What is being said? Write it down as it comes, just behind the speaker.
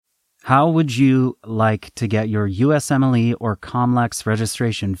How would you like to get your USMLE or Comlex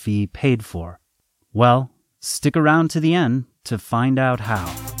registration fee paid for? Well, stick around to the end to find out how.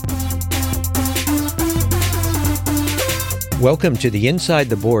 Welcome to the Inside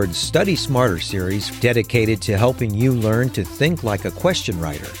the Board Study Smarter series dedicated to helping you learn to think like a question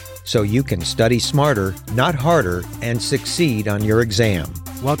writer so you can study smarter, not harder, and succeed on your exam.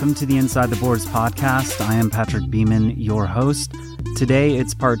 Welcome to the Inside the Boards podcast. I am Patrick Beeman, your host. Today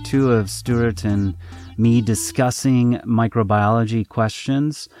it's part 2 of Stuart and me discussing microbiology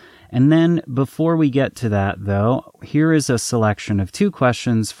questions. And then before we get to that, though, here is a selection of 2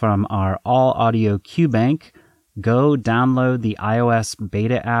 questions from our all-audio QBank. Go download the iOS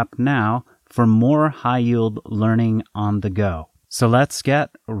beta app now for more high-yield learning on the go. So let's get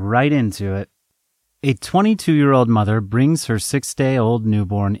right into it. A 22-year-old mother brings her 6-day-old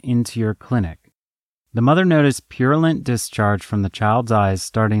newborn into your clinic. The mother noticed purulent discharge from the child's eyes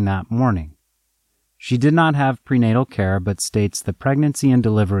starting that morning. She did not have prenatal care, but states the pregnancy and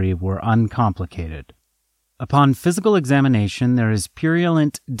delivery were uncomplicated. Upon physical examination, there is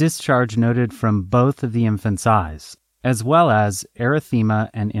purulent discharge noted from both of the infant's eyes, as well as erythema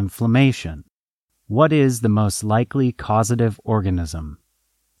and inflammation. What is the most likely causative organism?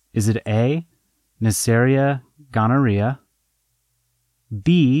 Is it A, Neisseria gonorrhea,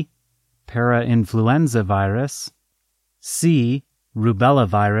 B, parainfluenza virus, C, rubella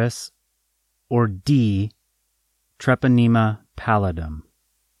virus, or D, Treponema pallidum?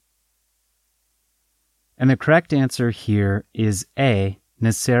 And the correct answer here is A,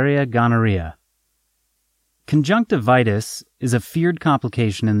 Neisseria gonorrhea. Conjunctivitis is a feared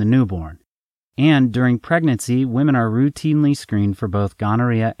complication in the newborn, and during pregnancy, women are routinely screened for both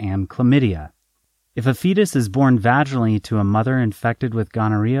gonorrhea and chlamydia. If a fetus is born vaginally to a mother infected with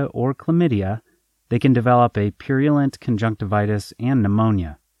gonorrhea or chlamydia, they can develop a purulent conjunctivitis and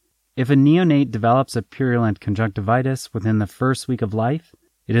pneumonia. If a neonate develops a purulent conjunctivitis within the first week of life,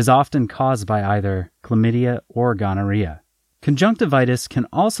 it is often caused by either chlamydia or gonorrhea. Conjunctivitis can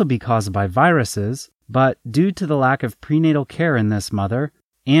also be caused by viruses, but due to the lack of prenatal care in this mother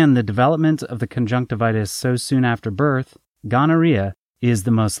and the development of the conjunctivitis so soon after birth, gonorrhea is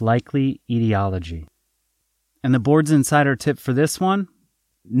the most likely etiology. And the board's insider tip for this one?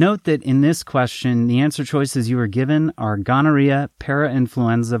 Note that in this question, the answer choices you were given are gonorrhea,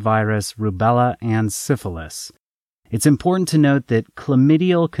 parainfluenza virus, rubella, and syphilis. It's important to note that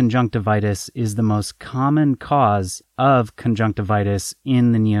chlamydial conjunctivitis is the most common cause of conjunctivitis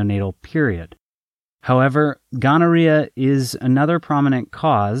in the neonatal period. However, gonorrhea is another prominent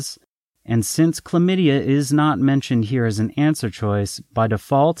cause, and since chlamydia is not mentioned here as an answer choice, by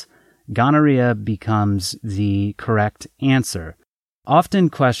default, gonorrhea becomes the correct answer.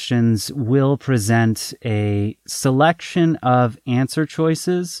 Often questions will present a selection of answer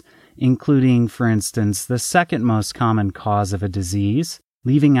choices, including, for instance, the second most common cause of a disease,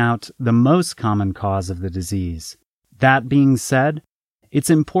 leaving out the most common cause of the disease. That being said, it's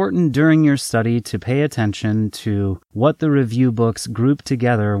important during your study to pay attention to what the review books group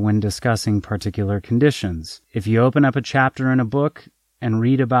together when discussing particular conditions. If you open up a chapter in a book and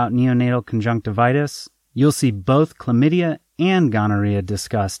read about neonatal conjunctivitis, you'll see both chlamydia and gonorrhea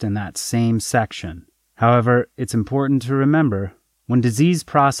discussed in that same section. However, it's important to remember, when disease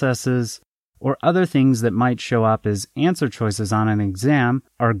processes or other things that might show up as answer choices on an exam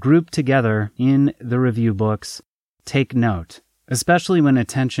are grouped together in the review books, take note, especially when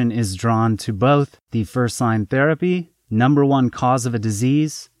attention is drawn to both the first-line therapy, number one cause of a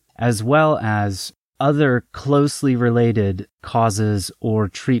disease, as well as other closely related causes or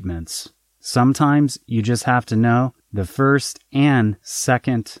treatments. Sometimes you just have to know the first and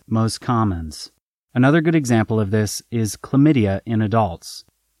second most commons. Another good example of this is chlamydia in adults.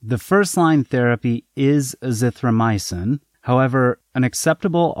 The first-line therapy is azithromycin. However, an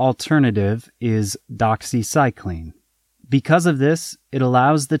acceptable alternative is doxycycline. Because of this, it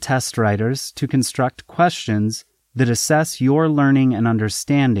allows the test writers to construct questions that assess your learning and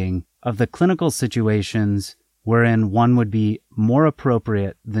understanding of the clinical situations wherein one would be more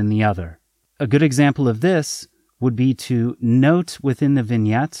appropriate than the other. A good example of this would be to note within the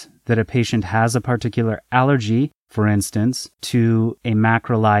vignette that a patient has a particular allergy, for instance, to a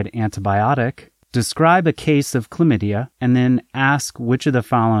macrolide antibiotic, describe a case of chlamydia, and then ask which of the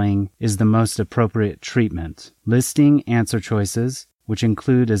following is the most appropriate treatment, listing answer choices, which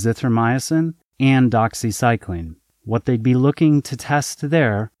include azithromycin and doxycycline. What they'd be looking to test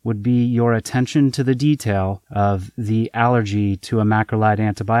there would be your attention to the detail of the allergy to a macrolide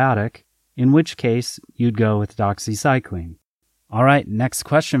antibiotic, in which case you'd go with doxycycline. All right, next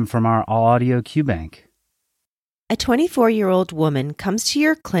question from our all-audio QBank. A 24-year-old woman comes to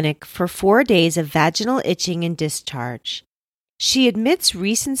your clinic for 4 days of vaginal itching and discharge. She admits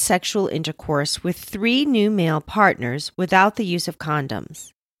recent sexual intercourse with 3 new male partners without the use of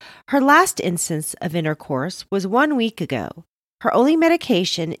condoms. Her last instance of intercourse was 1 week ago. Her only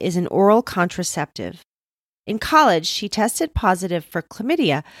medication is an oral contraceptive. In college, she tested positive for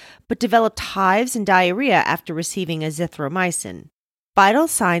chlamydia, but developed hives and diarrhea after receiving azithromycin. Vital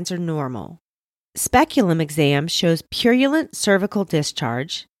signs are normal. Speculum exam shows purulent cervical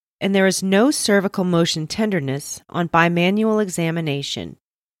discharge, and there is no cervical motion tenderness on bimanual examination.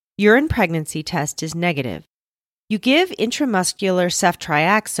 Urine pregnancy test is negative. You give intramuscular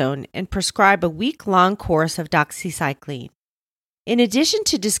ceftriaxone and prescribe a week-long course of doxycycline. In addition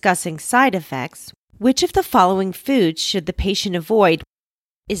to discussing side effects, which of the following foods should the patient avoid?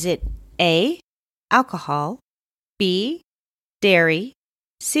 Is it A, alcohol, B, dairy,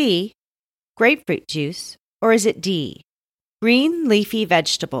 C, grapefruit juice, or is it D, green leafy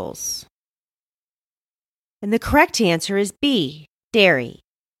vegetables? And the correct answer is B, dairy.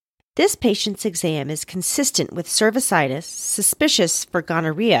 This patient's exam is consistent with cervicitis, suspicious for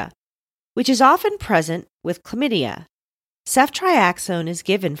gonorrhea, which is often present with chlamydia. Ceftriaxone is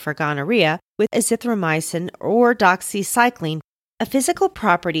given for gonorrhea with azithromycin or doxycycline. A physical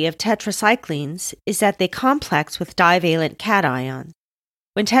property of tetracyclines is that they complex with divalent cations.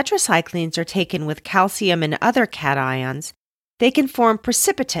 When tetracyclines are taken with calcium and other cations, they can form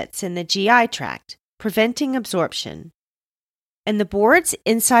precipitates in the GI tract, preventing absorption. And the board's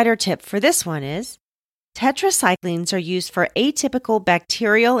insider tip for this one is, tetracyclines are used for atypical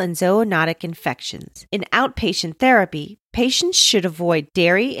bacterial and zoonotic infections. In outpatient therapy, patients should avoid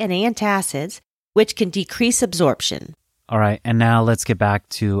dairy and antacids, which can decrease absorption. All right, and now let's get back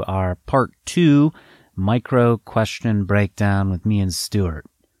to our part 2 micro question breakdown with me and Stuart.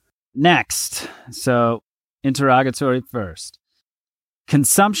 Next, so interrogatory first.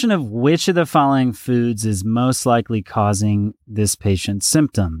 Consumption of which of the following foods is most likely causing this patient's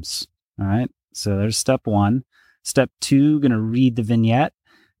symptoms? All right, so there's step 1. Step 2, going to read the vignette.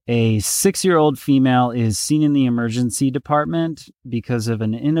 A 6-year-old female is seen in the emergency department because of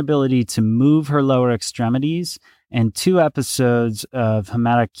an inability to move her lower extremities and 2 episodes of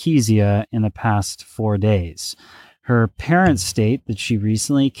hematochezia in the past 4 days. Her parents state that she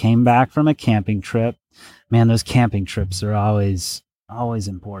recently came back from a camping trip. Man, those camping trips are always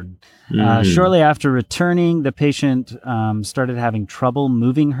important. Shortly after returning, the patient started having trouble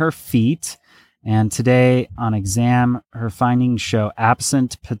moving her feet. And today on exam, her findings show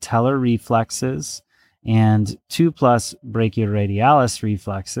absent patellar reflexes and 2+ brachioradialis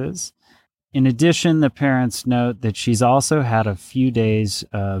reflexes. In addition, the parents note that she's also had a few days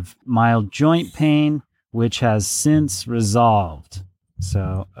of mild joint pain, which has since resolved.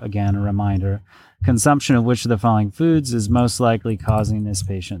 So again, a reminder, consumption of which of the following foods is most likely causing this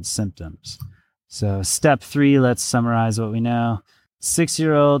patient's symptoms. So step 3, let's summarize what we know.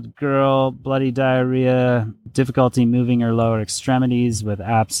 6-year-old girl, bloody diarrhea, difficulty moving her lower extremities with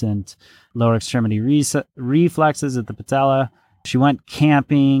absent lower extremity reflexes at the patella. She went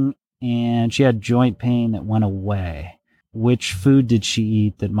camping and she had joint pain that went away. Which food did she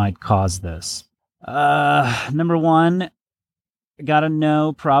eat that might cause this? Number 1, gotta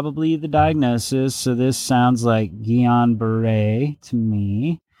know probably the diagnosis. So this sounds like Guillain-Barré to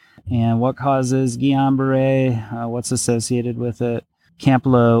me. And what causes Guillain-Barré? What's associated with it?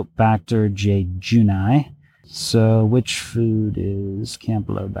 Campylobacter jejuni. So which food is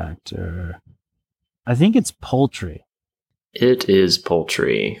Campylobacter? I think it's poultry. It is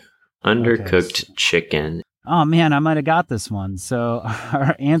poultry. Undercooked chicken. Oh man, I might have got this one. So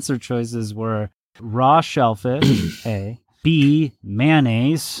our answer choices were raw shellfish, A, B,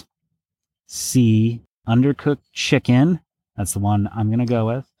 mayonnaise, C, undercooked chicken. That's the one I'm going to go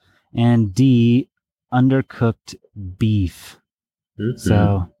with. And D, undercooked beef. Mm-hmm.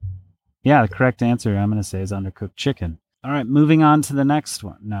 So, yeah, the correct answer I'm going to say is undercooked chicken. All right, moving on to the next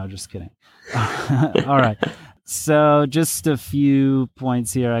one. No, just kidding. All right. So just a few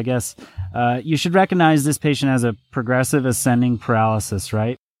points here, I guess. You should recognize this patient has a progressive ascending paralysis,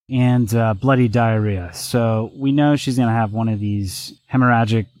 right? And bloody diarrhea. So we know she's going to have one of these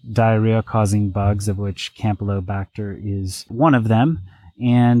hemorrhagic diarrhea-causing bugs, of which Campylobacter is one of them.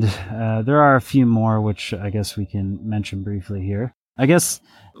 And there are a few more, which I guess we can mention briefly here. I guess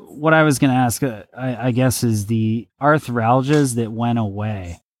what I was going to ask, I guess, is the arthralgias that went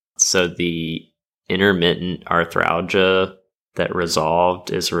away. So the intermittent arthralgia that resolved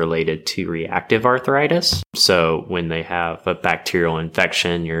is related to reactive arthritis. So when they have a bacterial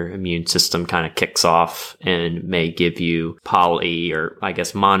infection, your immune system kind of kicks off and may give you poly or I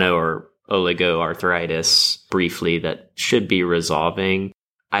guess mono or oligoarthritis briefly that should be resolving.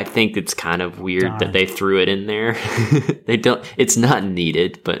 I think it's kind of weird that they threw it in there. It's not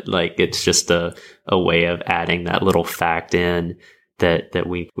needed, but like it's just a way of adding that little fact in that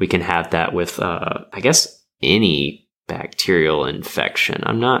we can have that with I guess any bacterial infection.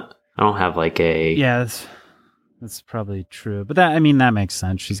 I don't have like a that's probably true. But that makes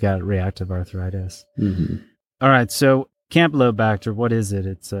sense. She's got reactive arthritis. Mm-hmm. All right, so Campylobacter, what is it?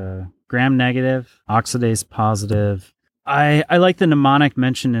 It's gram-negative, oxidase positive. I like the mnemonic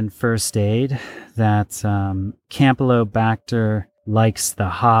mentioned in first aid that Campylobacter likes the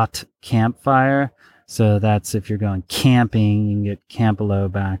hot campfire. So that's if you're going camping, you can get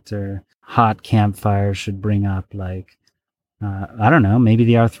Campylobacter. Hot campfire should bring up like, I don't know, maybe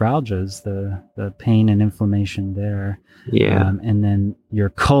the arthralgias, the pain and inflammation there. Yeah. And then your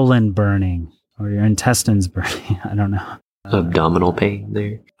colon burning or your intestines burning. I don't know. Abdominal pain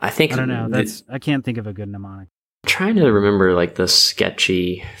there. I don't know. I can't think of a good mnemonic. Trying to remember like the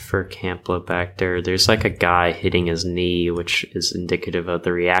sketchy for Campylobacter. There's like a guy hitting his knee, which is indicative of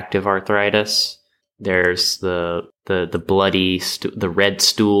the reactive arthritis. There's the bloody, the red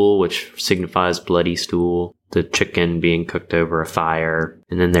stool, which signifies bloody stool. The chicken being cooked over a fire.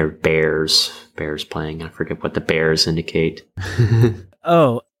 And then there are bears playing. I forget what the bears indicate.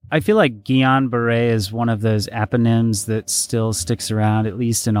 Oh, I feel like Guillain-Barré is one of those eponyms that still sticks around, at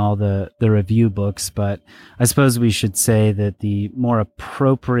least in all the review books. But I suppose we should say that the more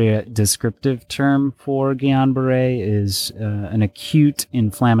appropriate descriptive term for Guillain-Barré is an acute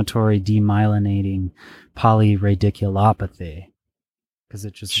inflammatory demyelinating polyradiculopathy. Because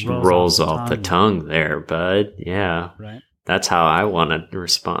it just rolls off the tongue there, bud. Yeah. Right. That's how I want to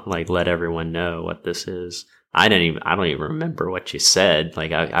respond, like let everyone know what this is. I don't even remember what you said.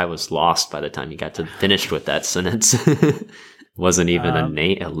 Like I was lost by the time you got to finished with that sentence. It wasn't even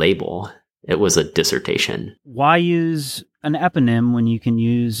a label. It was a dissertation. Why use an eponym when you can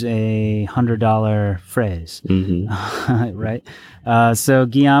use a $100 phrase? Mm-hmm. Right. So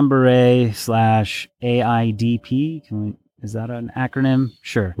Guillain-Barré /AIDP. Is that an acronym?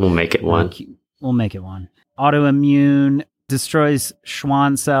 Sure. We'll make it one. We'll make it one. Autoimmune. Destroys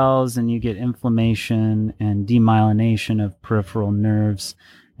Schwann cells and you get inflammation and demyelination of peripheral nerves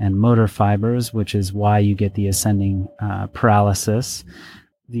and motor fibers, which is why you get the ascending paralysis.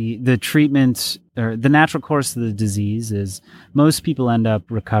 The treatment or the natural course of the disease is most people end up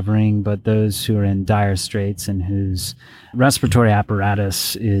recovering, but those who are in dire straits and whose respiratory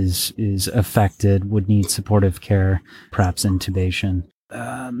apparatus is affected would need supportive care, perhaps intubation.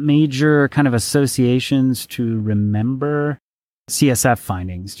 Major kind of associations to remember. CSF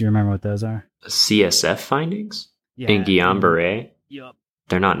findings. Do you remember what those are? CSF findings? Yeah. In Guillain-Barré? Yep.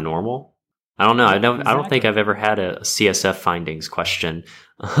 They're not normal? I don't know. I don't think I've ever had a CSF findings question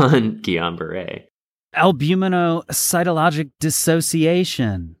on Guillain-Barré. Albuminocytologic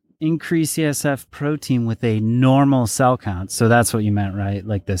dissociation. Increase CSF protein with a normal cell count. So that's what you meant, right?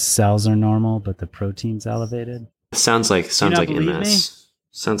 Like the cells are normal, but the protein's elevated? Sounds like MS. Me?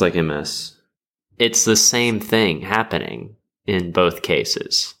 Sounds like MS. It's the same thing happening in both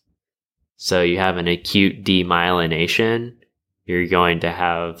cases. So you have an acute demyelination, you're going to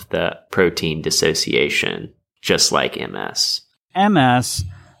have the protein dissociation, just like MS. MS,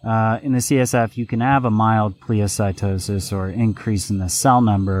 in the CSF, you can have a mild pleocytosis or increase in the cell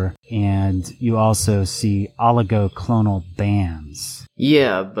number, and you also see oligoclonal bands.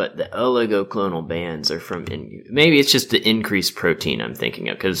 Yeah, but the oligoclonal bands are from maybe it's just the increased protein I'm thinking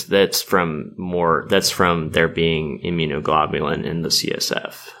of, because that's from there being immunoglobulin in the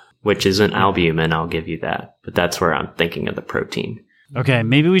CSF, which isn't albumin, I'll give you that. But that's where I'm thinking of the protein. Okay,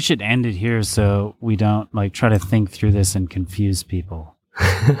 maybe we should end it here so we don't like try to think through this and confuse people.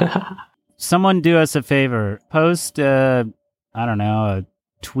 Someone do us a favor. Post a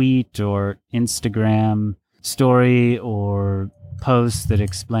tweet or Instagram story or post that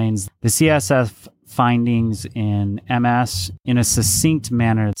explains the CSF findings in MS in a succinct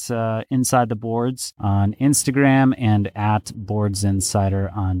manner. It's Inside the Boards on Instagram and at Boards Insider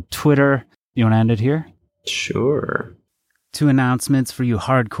on Twitter. You want to end it here? Sure. 2 announcements for you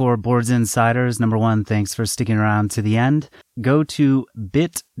hardcore Boards Insiders. Number 1, thanks for sticking around to the end. Go to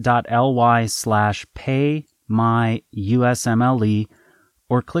bit.ly/paymyusmle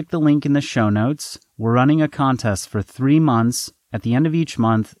or click the link in the show notes. We're running a contest for 3 months. At the end of each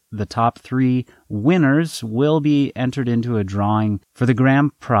month, the top 3 winners will be entered into a drawing for the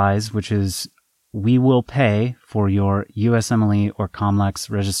grand prize, which is we will pay for your USMLE or Comlex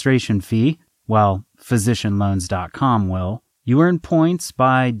registration fee. Well, physicianloans.com will. You earn points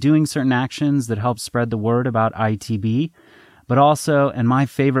by doing certain actions that help spread the word about ITB, But also, and my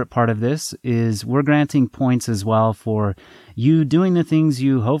favorite part of this, is we're granting points as well for you doing the things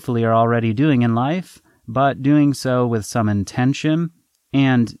you hopefully are already doing in life, but doing so with some intention,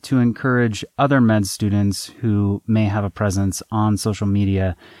 and to encourage other med students who may have a presence on social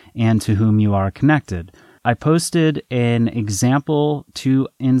media and to whom you are connected. I posted an example to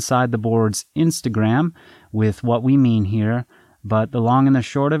Inside the Board's Instagram with what we mean here, but the long and the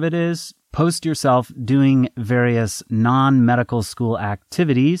short of it is, post yourself doing various non-medical school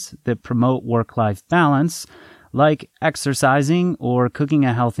activities that promote work-life balance, like exercising or cooking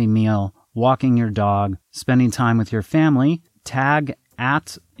a healthy meal, walking your dog, spending time with your family. Tag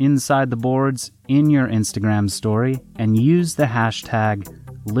at Inside the Boards in your Instagram story and use the hashtag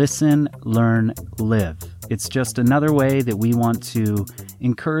 #ListenLearnLive. It's just another way that we want to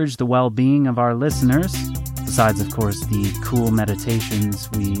encourage the well-being of our listeners, besides, of course, the cool meditations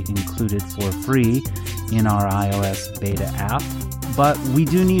we included for free in our iOS beta app. But we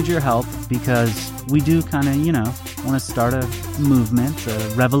do need your help because we do kind of, want to start a movement, a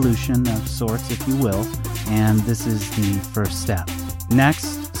revolution of sorts, if you will, and this is the first step.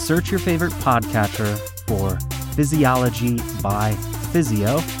 Next, search your favorite podcatcher for Physiology by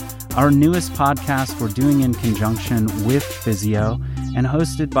Physio, our newest podcast we're doing in conjunction with Physio and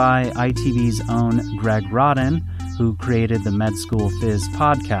hosted by ITV's own Greg Rodden, who created the Med School Phys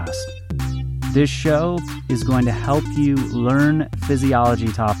podcast. This show is going to help you learn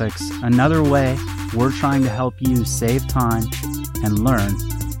physiology topics another way we're trying to help you save time and learn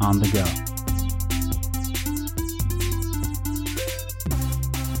on the go.